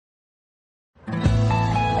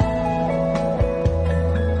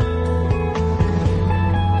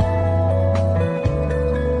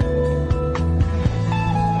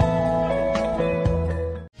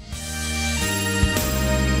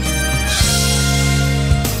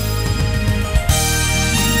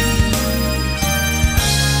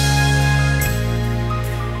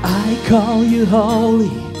call you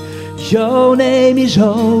holy, your name is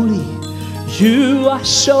holy. You are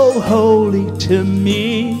so holy to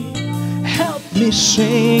me. Help me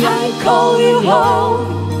sing. I call you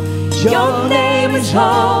holy, your name is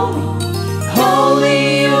holy.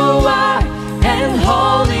 Holy you are, and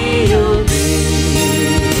holy you'll be.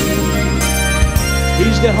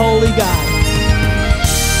 He's the holy God.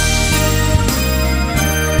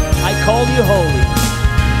 I call you holy.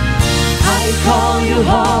 I call you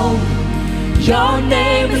holy, your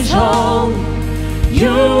name is holy. You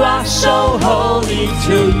are so holy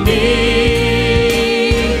to me.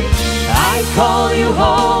 I call you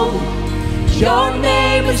holy, your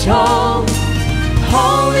name is holy.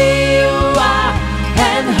 Holy you are,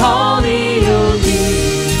 and holy you'll be.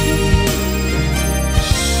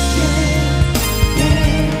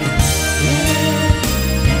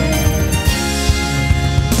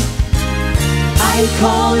 I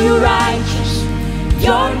call you righteous,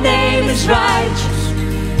 your name is righteous.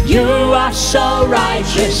 You are so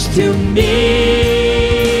righteous to me.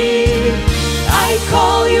 I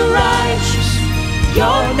call you righteous,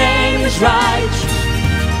 your name is righteous.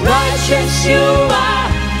 Righteous you are,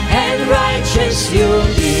 and righteous you'll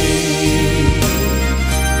be.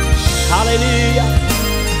 Hallelujah.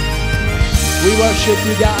 We worship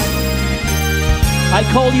you, God. I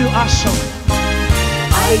call you awesome.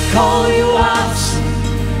 I call you awesome,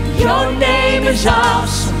 your name is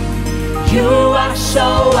awesome. You are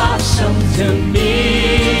so awesome to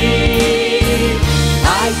me.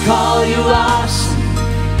 I call you awesome,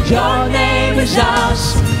 your name is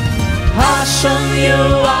awesome. Awesome you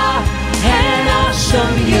are, and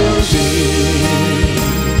awesome you'll be.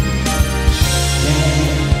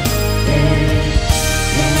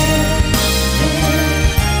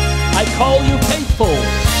 I call you faithful.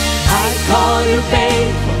 I call you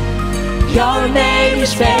faithful, your name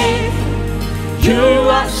is faithful. You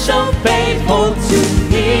are so faithful to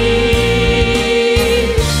me.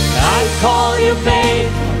 I call you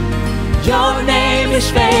faithful, your name is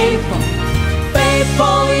faithful.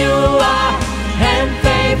 Faithful you are, and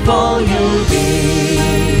faithful you'll be.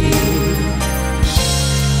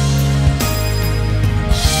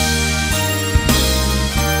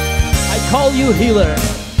 I call you healer.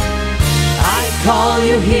 I call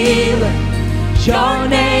you healer, your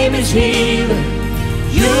name is healer.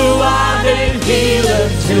 You are the healer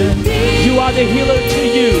to me. You are the healer to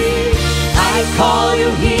you. I call you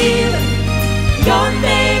healer, your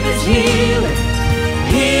name is healer.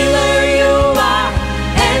 Healer you are,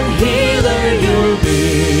 and healer you'll be.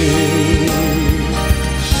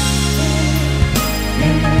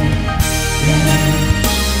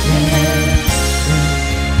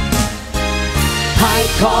 I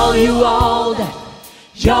call you all that,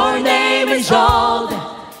 your name is all that.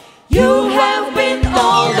 You have been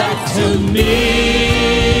all that to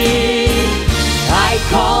me. I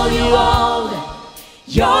call you all that,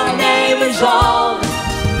 your name is all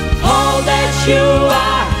that you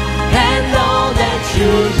are, and all that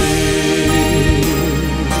you'll be.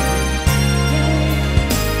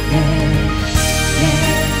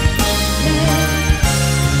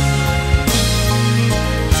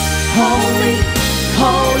 Holy,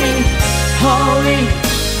 holy, holy,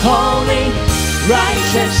 holy,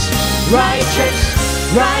 righteous, righteous,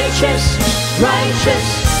 righteous, righteous,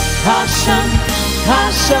 awesome,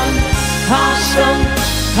 awesome, awesome,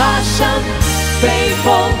 awesome,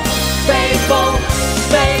 faithful, faithful,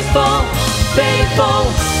 faithful, faithful,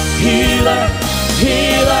 healer,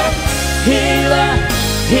 healer, healer,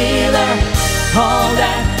 healer, all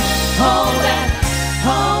that, all that,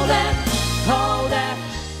 all that, all that.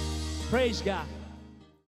 Praise God.